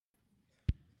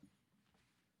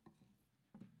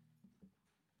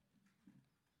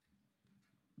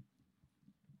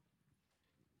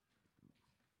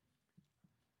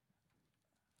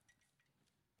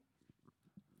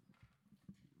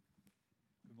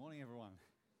Morning, everyone.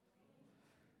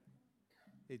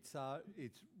 It's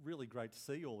really great to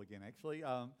see you all again. Actually,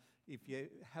 if you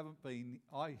haven't been,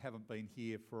 I haven't been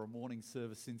here for a morning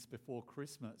service since before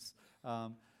Christmas.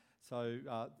 And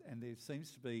there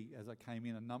seems to be, as I came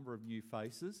in, a number of new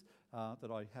faces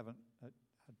that I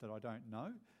don't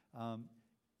know.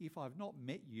 If I've not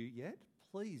met you yet,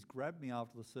 please grab me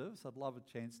after the service. I'd love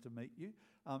a chance to meet you.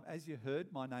 As you heard,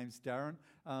 my name's Darren.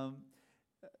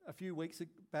 A few weeks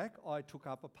back, I took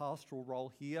up a pastoral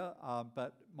role here,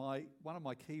 but one of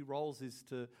my key roles is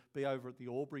to be over at the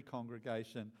Albury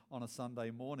congregation on a Sunday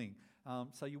morning.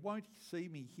 So you won't see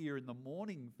me here in the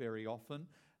morning very often,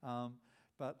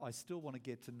 but I still want to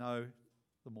get to know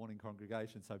the morning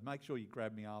congregation, so make sure you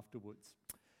grab me afterwards.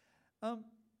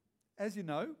 As you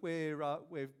know,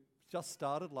 we've just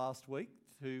started last week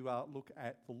to look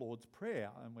at the Lord's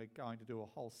Prayer, and we're going to do a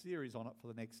whole series on it for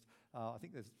the next, I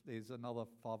think there's another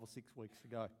 5 or 6 weeks to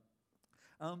go.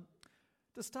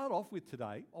 To start off with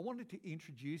today, I wanted to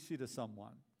introduce you to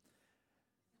someone.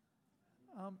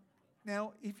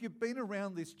 Now, if you've been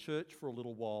around this church for a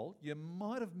little while, you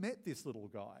might have met this little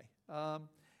guy.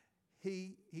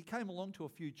 He came along to a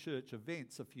few church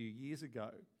events a few years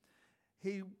ago.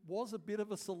 He was a bit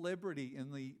of a celebrity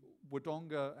in the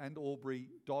Wodonga and Albury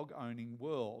dog-owning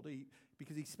world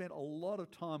because he spent a lot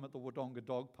of time at the Wodonga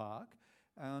Dog Park,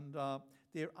 and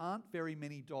there aren't very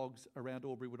many dogs around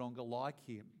Albury Wodonga like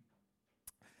him.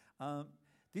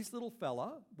 This little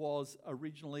fella was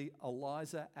originally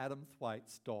Eliza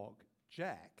Adamthwaite's dog,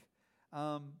 Jack.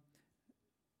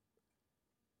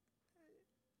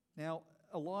 Now,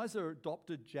 Eliza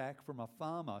adopted Jack from a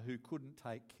farmer who couldn't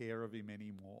take care of him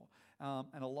anymore.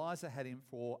 And Eliza had him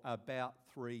for about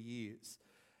 3 years.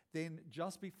 Then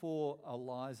just before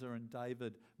Eliza and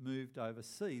David moved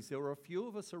overseas, there were a few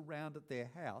of us around at their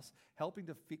house helping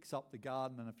to fix up the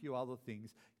garden and a few other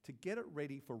things to get it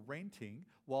ready for renting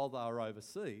while they were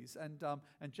overseas. And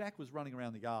Jack was running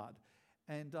around the yard.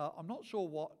 And I'm not sure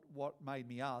what made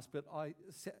me ask, but I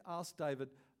asked David,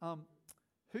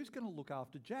 who's going to look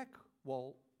after Jack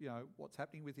while, what's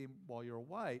happening with him while you're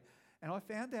away? And I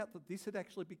found out that this had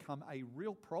actually become a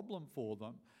real problem for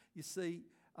them. You see,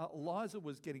 Eliza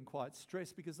was getting quite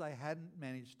stressed because they hadn't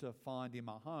managed to find him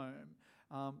a home.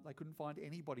 They couldn't find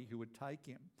anybody who would take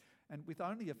him. And with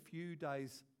only a few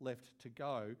days left to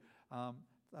go,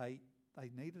 they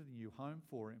needed a new home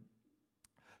for him.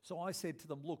 So I said to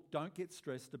them, look, don't get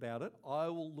stressed about it. I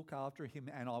will look after him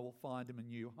and I will find him a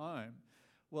new home.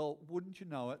 Well, wouldn't you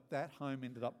know it, that home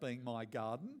ended up being my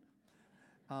garden,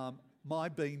 my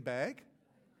beanbag,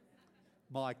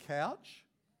 my couch,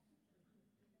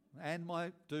 and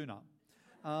my doona.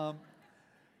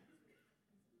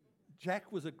 Jack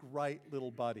was a great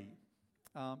little buddy,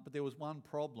 but there was one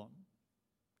problem.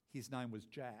 His name was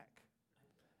Jack.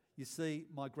 You see,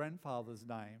 my grandfather's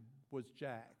name was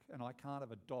Jack, and I can't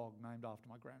have a dog named after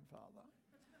my grandfather.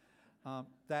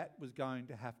 That was going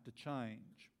to have to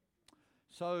change.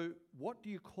 So what do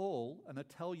you call an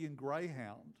Italian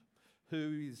greyhound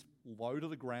who is low to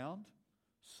the ground,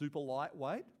 super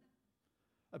lightweight,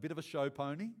 a bit of a show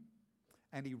pony,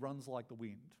 and he runs like the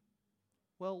wind?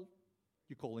 Well,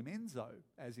 you call him Enzo,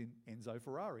 as in Enzo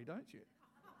Ferrari, don't you?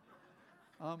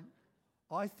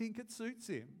 I think it suits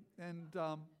him, and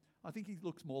I think he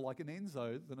looks more like an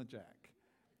Enzo than a Jack.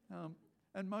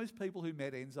 And most people who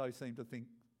met Enzo seem to think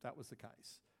that was the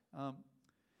case.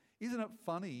 Isn't it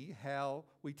funny how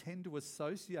we tend to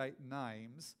associate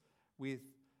names with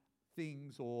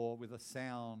things or with a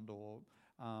sound or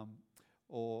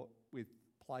with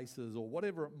places or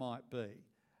whatever it might be?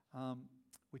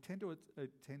 We tend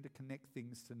to connect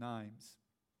things to names.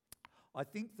 I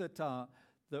think that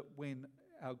when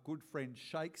our good friend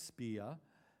Shakespeare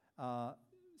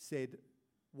said,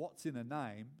 "What's in a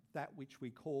name? That which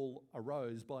we call a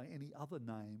rose by any other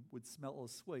name would smell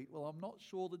as sweet." Well, I'm not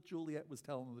sure that Juliet was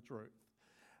telling the truth.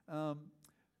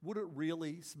 Would it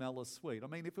really smell as sweet? I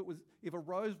mean, if a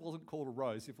rose wasn't called a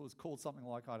rose, if it was called something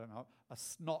like, I don't know, a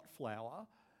snot flower,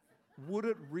 would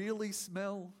it really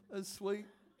smell as sweet?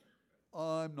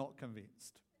 I'm not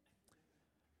convinced.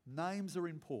 Names are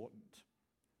important,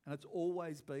 and it's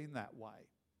always been that way.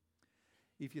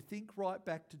 If you think right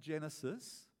back to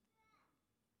Genesis,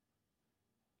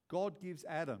 God gives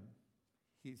Adam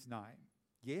his name.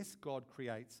 Yes, God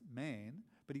creates man,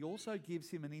 but he also gives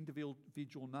him an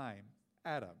individual name,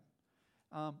 Adam.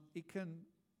 It can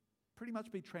pretty much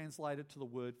be translated to the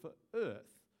word for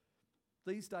earth.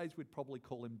 These days we'd probably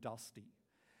call him Dusty.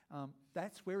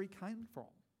 That's where he came from.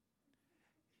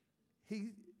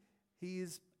 He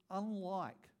is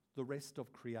unlike the rest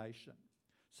of creation.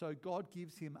 So God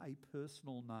gives him a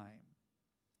personal name.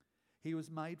 He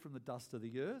was made from the dust of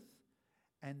the earth,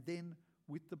 and then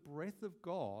with the breath of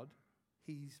God,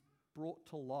 he's brought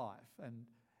to life, and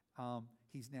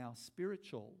he's now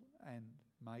spiritual and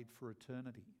made for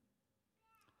eternity.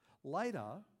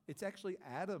 Later, it's actually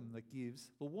Adam that gives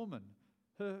the woman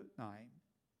her name.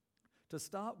 To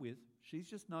start with, she's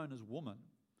just known as woman.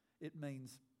 It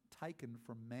means taken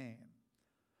from man.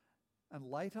 And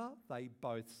later, they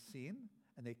both sin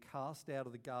and they're cast out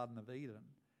of the Garden of Eden.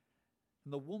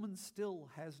 And the woman still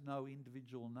has no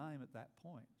individual name at that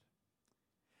point.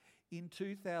 In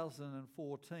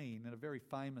 2014, in a very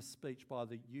famous speech by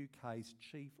the UK's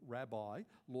chief rabbi,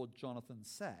 Lord Jonathan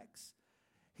Sacks,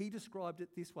 he described it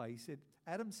this way. He said,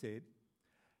 Adam said,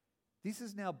 "This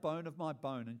is now bone of my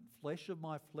bone and flesh of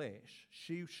my flesh.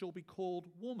 She shall be called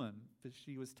woman, for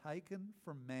she was taken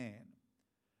from man."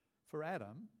 For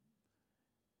Adam,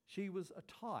 she was a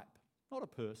type, not a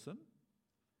person.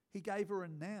 He gave her a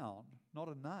noun, not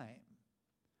a name.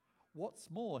 What's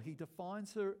more, he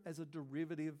defines her as a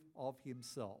derivative of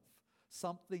himself,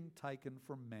 something taken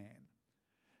from man.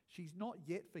 She's not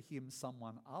yet for him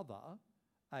someone other,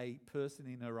 a person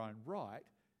in her own right.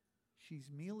 She's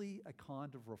merely a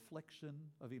kind of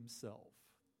reflection of himself.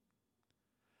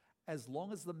 As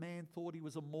long as the man thought he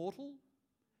was immortal,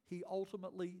 he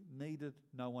ultimately needed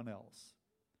no one else.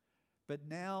 But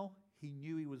now he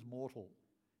knew he was mortal.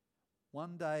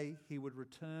 One day he would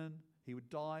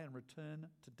die and return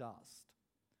to dust.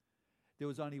 There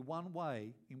was only one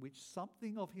way in which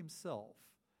something of himself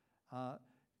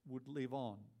would live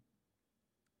on.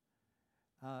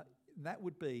 And that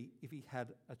would be if he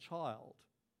had a child.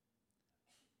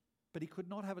 But he could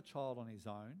not have a child on his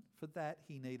own. For that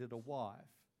he needed a wife.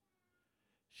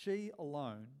 She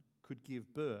alone could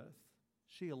give birth.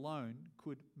 She alone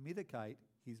could mitigate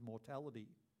his mortality.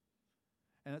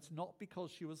 And it's not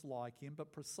because she was like him,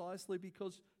 but precisely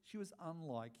because she was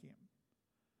unlike him.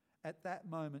 At that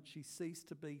moment, she ceased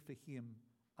to be for him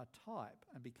a type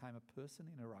and became a person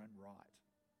in her own right.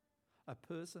 A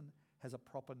person has a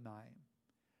proper name.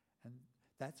 And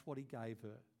that's what he gave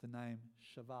her, the name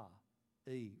Shavah,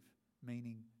 Eve,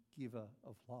 meaning giver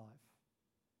of life.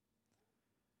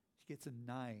 She gets a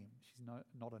name. She's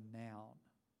not a noun.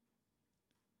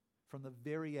 From the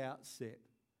very outset,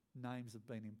 names have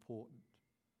been important.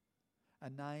 A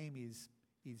name is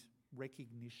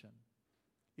recognition.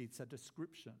 It's a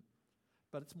description.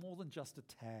 But it's more than just a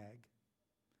tag.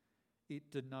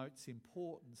 It denotes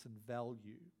importance and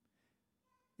value.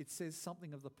 It says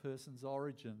something of the person's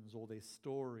origins or their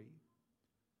story,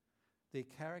 their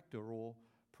character, or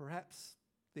perhaps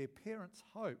their parents'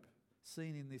 hope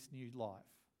seen in this new life.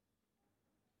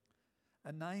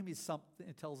 A name is something.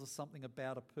 It tells us something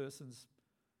about a person's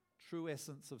true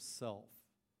essence of self,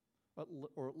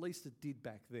 or at least it did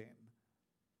back then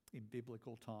in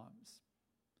biblical times.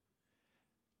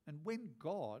 And when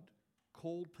God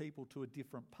called people to a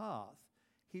different path,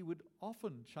 he would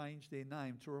often change their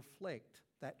name to reflect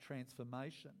that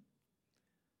transformation.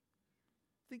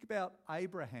 Think about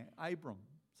Abram,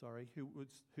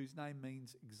 whose name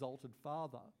means exalted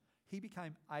father. He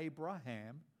became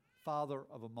Abraham, father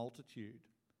of a multitude.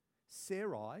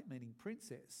 Sarai, meaning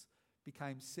princess,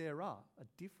 became Sarah, a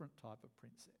different type of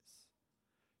princess.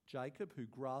 Jacob, who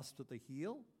grasped at the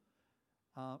heel,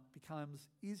 becomes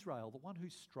Israel, the one who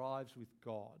strives with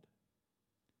God.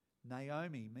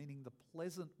 Naomi, meaning the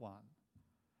pleasant one.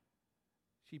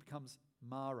 She becomes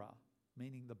Mara,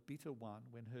 meaning the bitter one,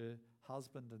 when her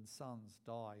husband and sons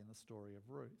die in the story of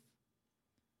Ruth.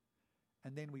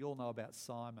 And then we all know about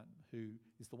Simon, who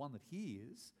is the one that he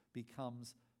is,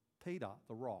 becomes Peter,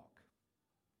 the rock.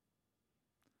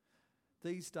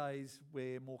 These days,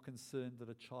 we're more concerned that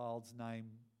a child's name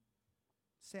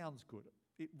sounds good.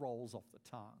 It rolls off the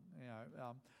tongue.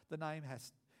 The name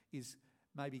is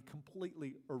maybe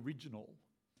completely original,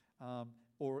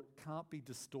 or it can't be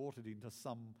distorted into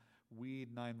some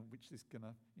weird name which is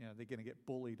they're going to get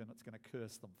bullied and it's going to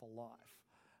curse them for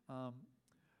life.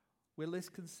 We're less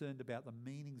concerned about the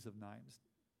meanings of names.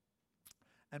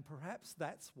 And perhaps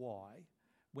that's why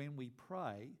when we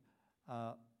pray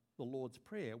the Lord's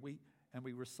Prayer, we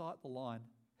recite the line,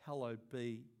 "Hallowed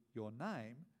be your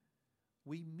name,"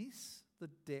 we miss the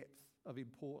depth of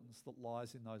importance that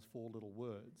lies in those four little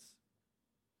words.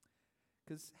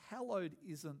 Because hallowed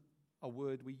isn't a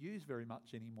word we use very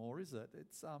much anymore, is it?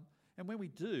 And when we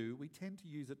do, we tend to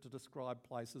use it to describe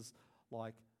places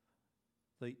like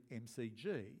the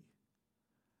MCG.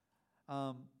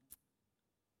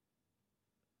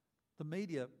 The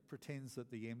media pretends that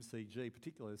the MCG,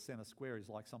 particularly the Centre Square, is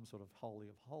like some sort of holy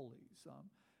of holies.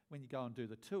 When you go and do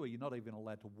the tour, you're not even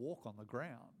allowed to walk on the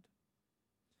ground.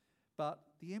 But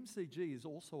the MCG is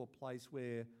also a place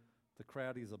where The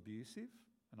crowd is abusive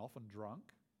and often drunk.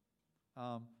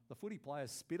 The footy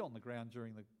players spit on the ground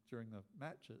during the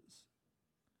matches.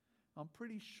 I'm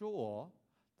pretty sure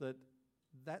that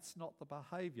that's not the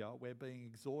behaviour we're being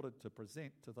exhorted to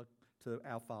present to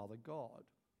our Father God.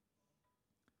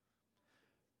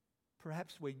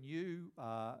 Perhaps when you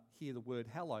hear the word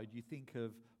hallowed, you think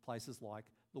of places like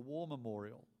the War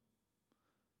Memorial.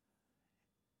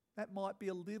 That might be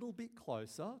a little bit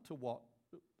closer to what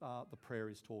the prayer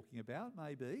is talking about,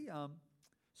 maybe.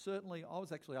 Certainly, I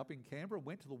was actually up in Canberra,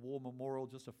 went to the War Memorial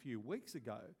just a few weeks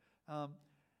ago,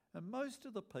 and most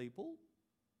of the people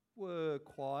were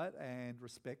quiet and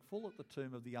respectful at the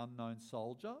tomb of the unknown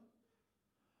soldier,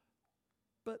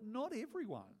 but not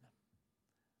everyone.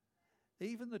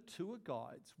 Even the tour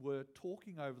guides were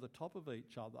talking over the top of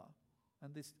each other.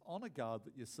 And this honour guard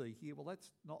that you see here, well, that's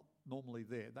not normally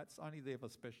there. That's only there for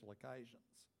special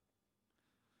occasions.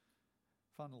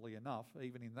 Funnily enough,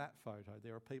 even in that photo,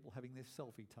 there are people having their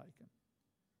selfie taken.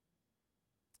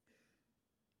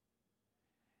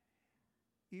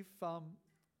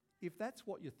 If that's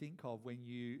what you think of when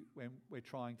we're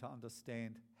trying to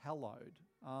understand hallowed,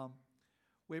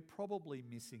 we're probably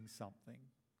missing something.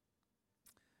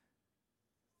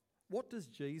 What does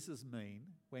Jesus mean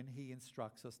when he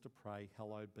instructs us to pray,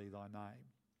 hallowed be thy name?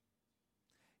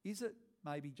 Is it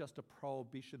maybe just a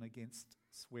prohibition against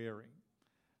swearing?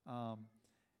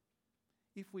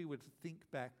 If we were to think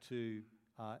back to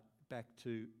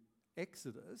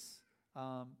Exodus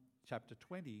chapter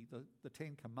 20, the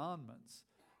Ten Commandments,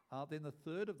 then the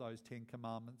third of those 10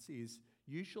 commandments is,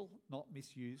 you shall not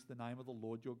misuse the name of the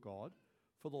Lord your God,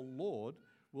 for the Lord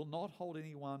will not hold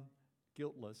anyone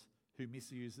guiltless who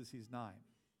misuses his name.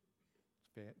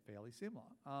 It's fairly similar.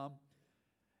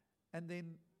 And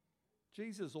then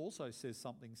Jesus also says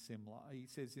something similar. He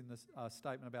says in this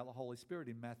statement about the Holy Spirit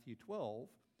in Matthew 12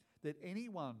 that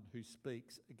anyone who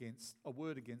speaks against a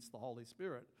word against the Holy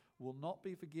Spirit will not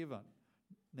be forgiven,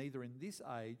 neither in this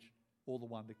age or the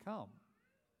one to come.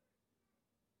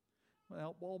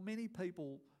 Well, while many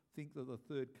people think that the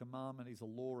third commandment is a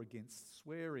law against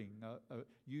swearing,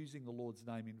 using the Lord's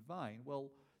name in vain,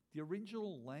 well, the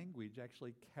original language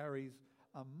actually carries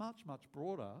a much, much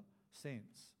broader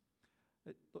sense.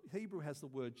 Hebrew has the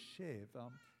word shev.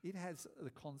 It has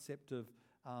the concept of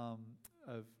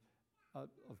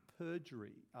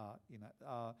perjury in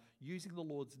it. Using the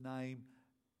Lord's name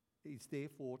is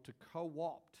therefore to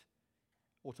co-opt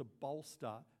or to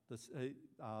bolster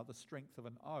the strength of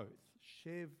an oath.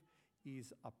 Shev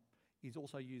is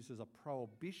also used as a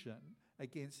prohibition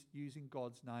against using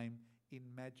God's name in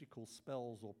magical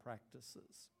spells or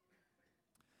practices.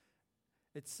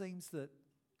 It seems that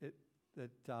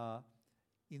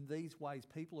in these ways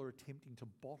people are attempting to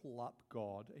bottle up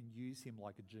God and use him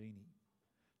like a genie,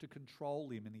 to control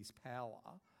him and his power,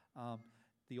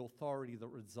 the authority that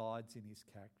resides in his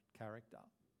character.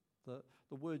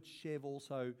 The word shev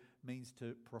also means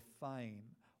to profane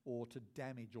or to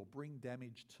damage or bring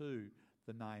damage to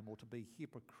the name, or to be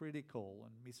hypocritical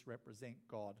and misrepresent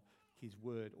God, his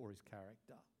word or his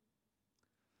character.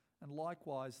 And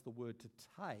likewise, the word to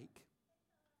take,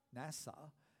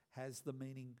 nasa, has the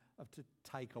meaning of to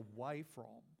take away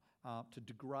from, to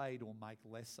degrade or make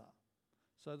lesser.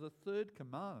 So the third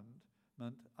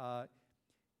commandment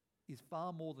is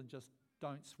far more than just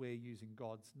don't swear using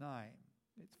God's name.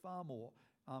 It's far more.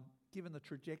 Given the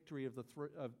trajectory of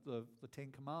the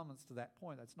Ten Commandments to that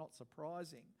point, that's not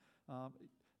surprising.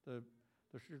 The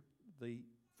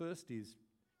first is,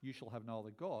 you shall have no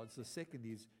other gods. The second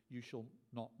is, you shall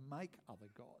not make other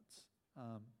gods.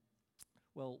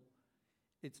 Well,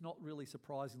 it's not really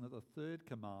surprising that the third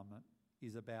commandment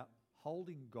is about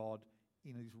holding God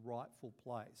in his rightful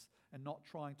place and not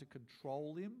trying to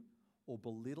control him or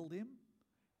belittle him,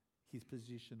 his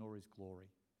position or his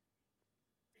glory.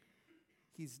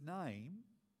 His name,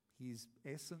 his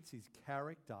essence, his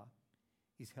character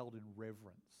is held in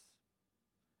reverence.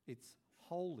 It's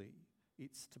holy.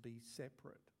 It's to be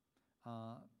separate.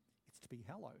 It's to be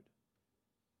hallowed.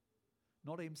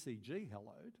 Not MCG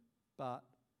hallowed, but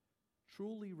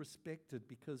truly respected,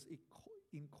 because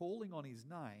in calling on his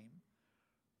name,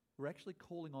 we're actually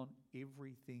calling on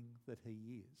everything that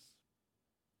he is.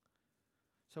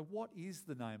 So what is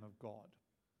the name of God?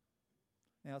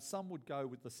 Now, some would go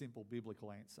with the simple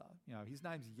biblical answer. You know, his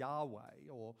name's Yahweh,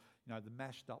 or, you know, the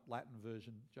mashed up Latin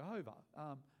version, Jehovah.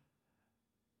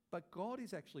 But God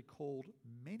is actually called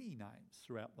many names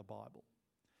throughout the Bible.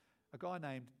 A guy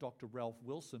named Dr. Ralph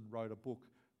Wilson wrote a book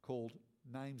called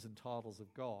Names and Titles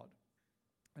of God.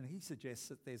 And he suggests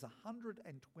that there's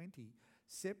 120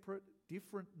 separate,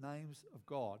 different names of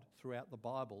God throughout the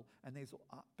Bible, and there's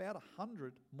about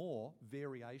 100 more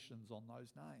variations on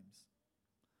those names.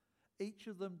 Each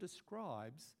of them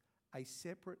describes a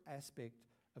separate aspect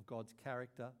of God's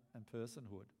character and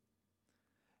personhood.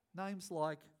 Names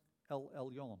like El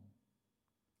Elyon,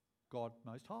 God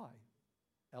Most High;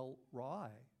 El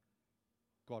Rai,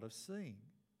 God of Seeing;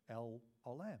 El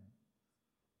Olam,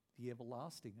 the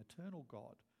everlasting, eternal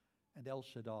God; and El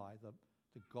Shaddai, the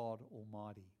God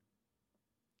Almighty.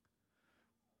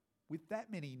 With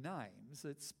that many names,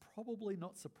 it's probably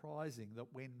not surprising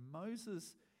that when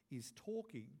Moses is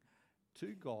talking to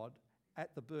God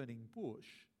at the burning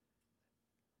bush,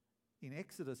 in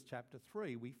Exodus chapter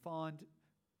 3, we find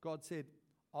God said,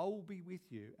 "I will be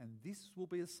with you, and this will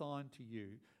be a sign to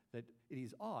you that it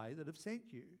is I that have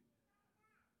sent you.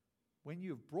 When you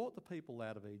have brought the people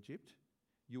out of Egypt,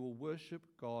 you will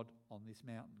worship God on this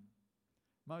mountain."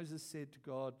 Moses said to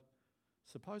God,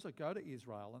 "Suppose I go to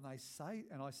Israel and I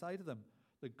say to them,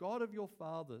 'The God of your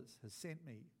fathers has sent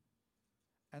me.'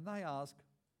 And they ask,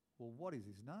 'Well, what is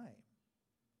his name?'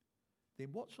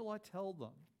 Then what shall I tell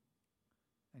them?"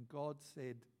 And God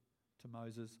said to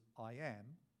Moses, "I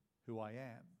am who I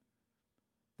am."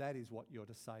 That is what you're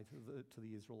to say to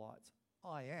the Israelites.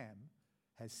 "I am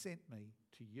has sent me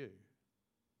to you."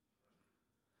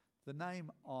 The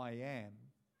name "I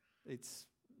am," it's,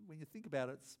 when you think about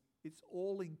it, it's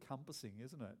all-encompassing,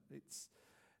 isn't it? It's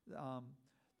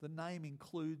the name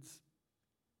includes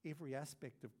every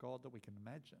aspect of God that we can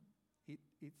imagine.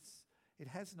 It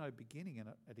has no beginning and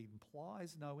it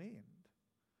implies no end.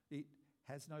 It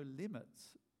has no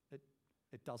limits.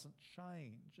 It doesn't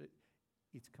change.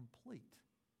 It's complete.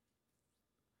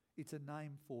 It's a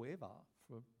name forever,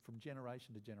 from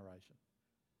generation to generation.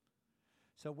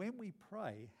 So when we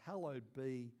pray, "Hallowed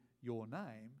be your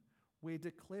name," we're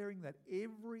declaring that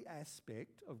every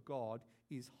aspect of God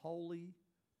is holy,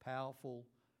 powerful,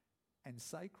 and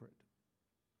sacred.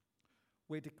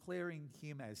 We're declaring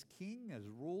him as king, as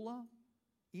ruler,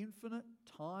 infinite,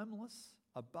 timeless,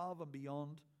 above and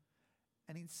beyond,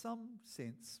 and in some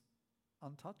sense,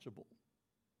 untouchable.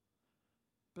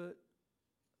 But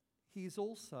he is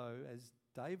also, as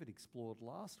David explored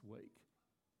last week,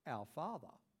 our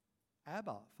Father.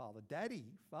 Abba, Father;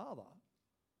 Daddy, Father.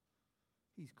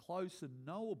 He's close and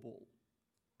knowable,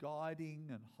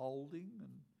 guiding and holding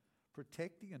and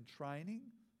protecting and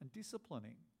training and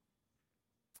disciplining.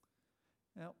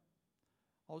 Now,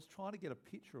 I was trying to get a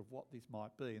picture of what this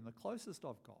might be, and the closest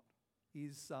I've got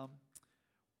is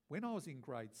when I was in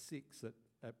grade 6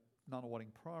 at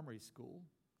Nunawading Primary School,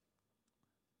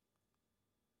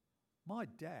 my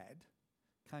dad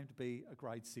came to be a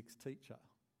grade 6 teacher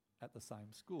at the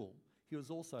same school. He was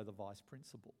also the vice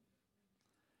principal.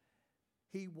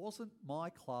 He wasn't my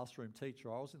classroom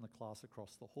teacher. I was in the class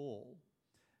across the hall.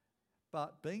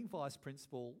 But being vice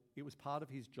principal, it was part of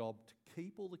his job to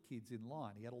keep all the kids in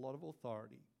line. He had a lot of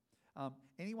authority.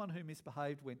 Anyone who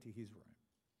misbehaved went to his room.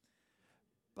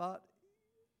 But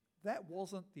that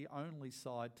wasn't the only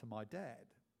side to my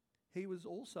dad. He was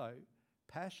also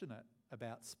passionate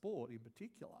about sport in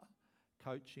particular,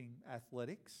 coaching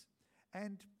athletics,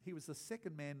 and he was the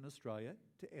second man in Australia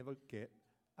to ever get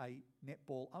a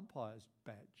netball umpire's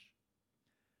badge.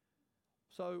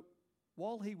 So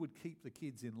while he would keep the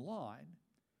kids in line,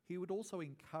 he would also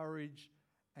encourage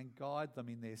and guide them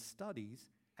in their studies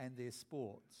and their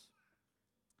sports.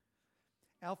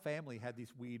 Our family had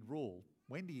this weird rule.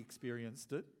 Wendy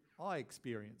experienced it, I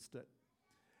experienced it.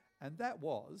 And that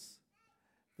was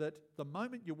that the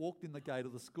moment you walked in the gate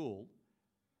of the school,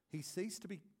 he ceased to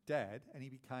be Dad and he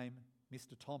became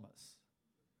Mr. Thomas.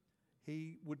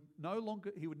 He would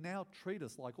now treat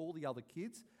us like all the other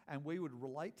kids, and we would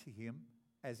relate to him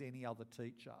as any other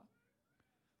teacher.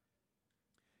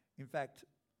 In fact,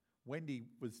 when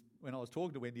I was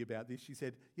talking to Wendy about this, she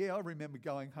said, "Yeah, I remember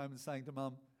going home and saying to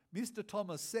Mum, 'Mr.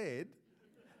 Thomas said,'"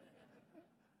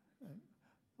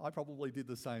 I probably did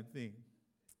the same thing.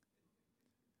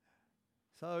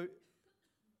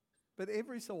 But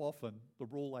every so often, the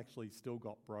rule actually still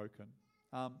got broken.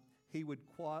 He would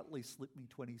quietly slip me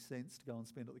 20 cents to go and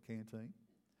spend at the canteen,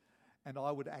 and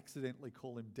I would accidentally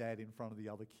call him Dad in front of the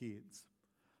other kids.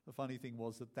 The funny thing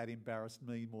was that embarrassed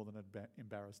me more than it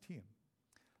embarrassed him.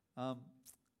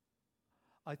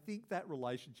 I think that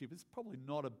relationship is probably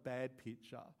not a bad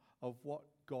picture of what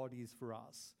God is for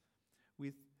us.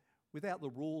 Without the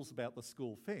rules about the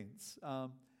school fence,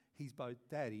 he's both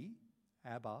Daddy,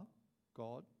 Abba,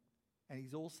 God, and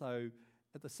he's also,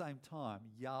 at the same time,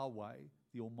 Yahweh,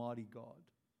 the Almighty God.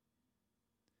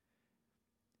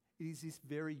 It is this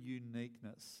very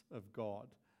uniqueness of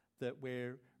God that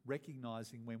we're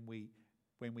recognising when we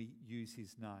when we use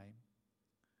his name.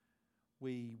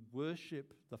 We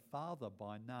worship the Father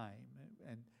by name,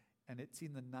 and it's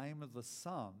in the name of the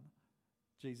Son,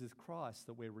 Jesus Christ,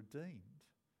 that we're redeemed.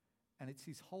 And it's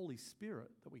his Holy Spirit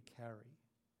that we carry.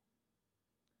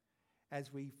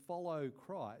 As we follow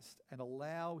Christ and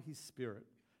allow his Spirit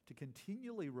to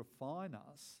continually refine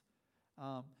us,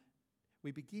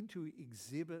 we begin to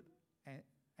exhibit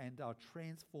and are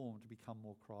transformed to become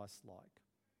more Christ-like.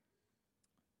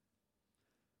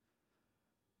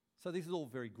 So this is all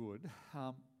very good.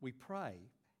 We pray,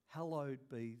 hallowed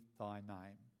be thy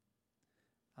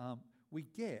name. We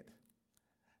get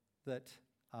that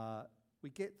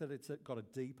it's got a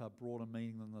deeper, broader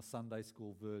meaning than the Sunday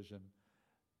school version.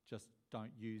 Just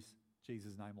don't use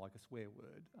Jesus' name like a swear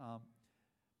word.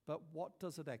 But what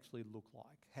does it actually look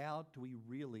like? How do we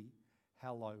really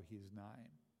hallow his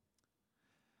name?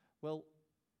 Well,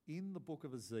 in the book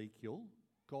of Ezekiel,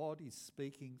 God is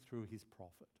speaking through his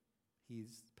prophet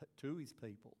to his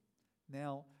people.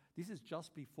 Now, this is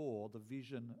just before the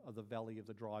vision of the valley of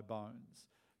the dry bones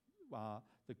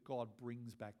that God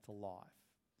brings back to life.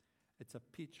 It's a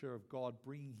picture of God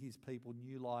bringing his people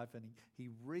new life, and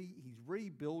he's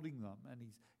rebuilding them, and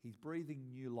he's breathing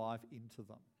new life into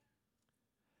them.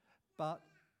 But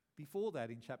before that,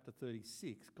 in chapter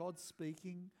 36, God's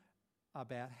speaking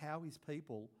about how his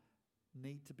people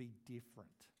need to be different.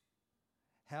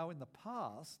 How in the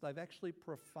past they've actually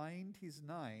profaned his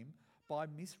name by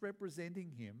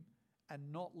misrepresenting him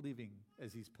and not living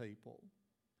as his people,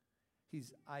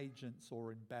 his agents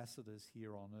or ambassadors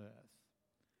here on earth.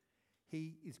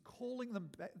 He is calling them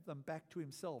back to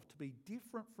himself, to be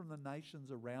different from the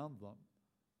nations around them,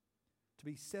 to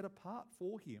be set apart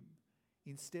for him,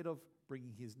 instead of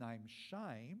bringing his name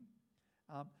shame,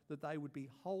 that they would be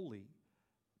holy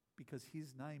because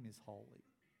his name is holy.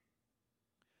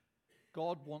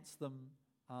 God wants them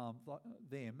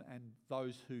and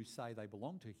those who say they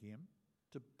belong to him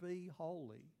to be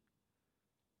holy.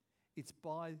 It's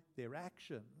by their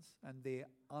actions and their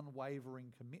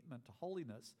unwavering commitment to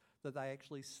holiness that they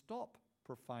actually stop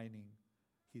profaning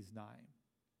his name.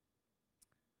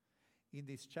 In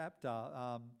this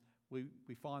chapter,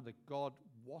 we find that God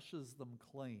washes them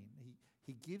clean.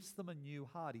 He gives them a new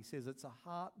heart. He says it's a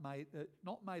heart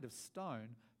not made of stone,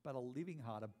 but a living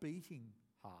heart, a beating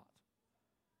heart.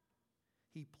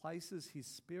 He places his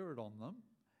Spirit on them,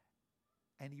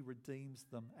 and he redeems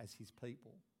them as his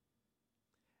people.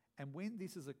 And when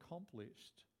this is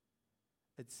accomplished,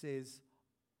 it says,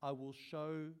 I will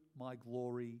show my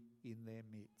glory in their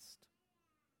midst.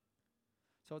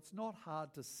 So it's not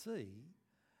hard to see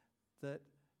that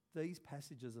these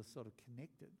passages are sort of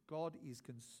connected. God is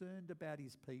concerned about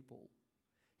his people.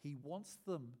 He wants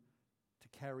them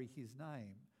to carry his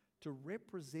name, to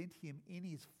represent him in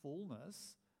his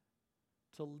fullness,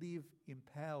 to live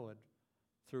empowered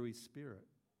through his Spirit.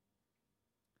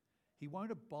 He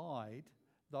won't abide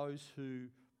those who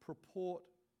purport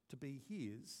to be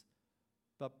his,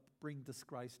 but bring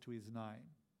disgrace to his name.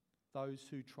 Those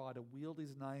who try to wield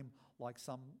his name like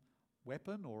some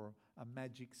weapon or a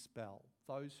magic spell.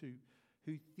 Those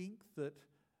who think that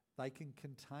they can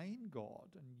contain God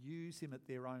and use him at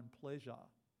their own pleasure.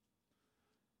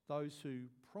 Those who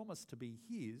promise to be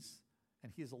his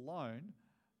and his alone,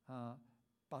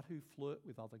 but who flirt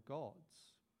with other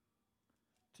gods.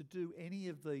 To do any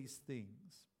of these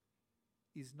things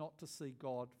is not to see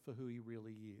God for who he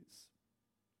really is.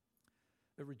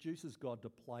 It reduces God to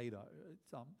Play-Doh.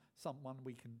 It's someone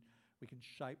we can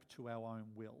shape to our own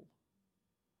will.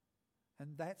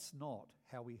 And that's not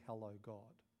how we hallow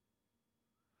God.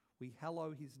 We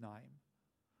hallow his name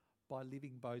by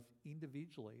living both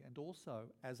individually and also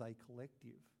as a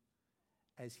collective,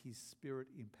 as his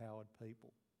Spirit-empowered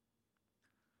people.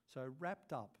 So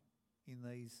wrapped up in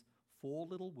these 4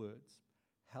 little words,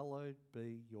 hallowed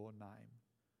be your name,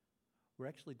 we're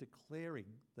actually declaring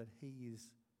that he is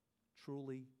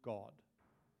truly God,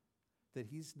 that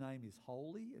his name is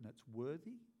holy and it's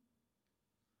worthy.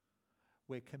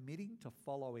 We're committing to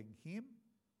following him,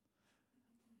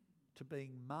 to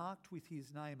being marked with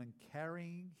his name and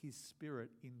carrying his Spirit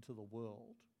into the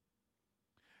world.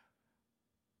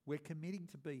 We're committing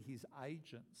to be his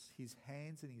agents, his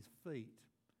hands and his feet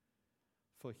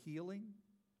for healing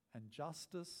and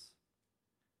justice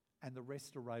and the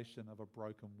restoration of a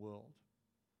broken world.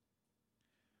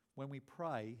 When we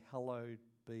pray, hallowed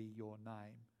be your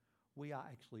name, we are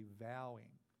actually vowing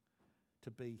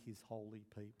to be his holy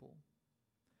people,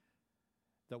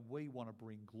 that we want to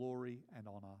bring glory and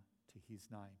honour to his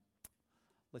name.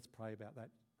 Let's pray about that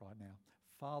right now.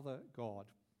 Father God,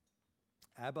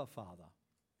 Abba Father,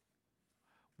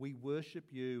 We worship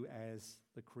you as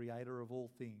the creator of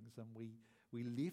all things, and we lift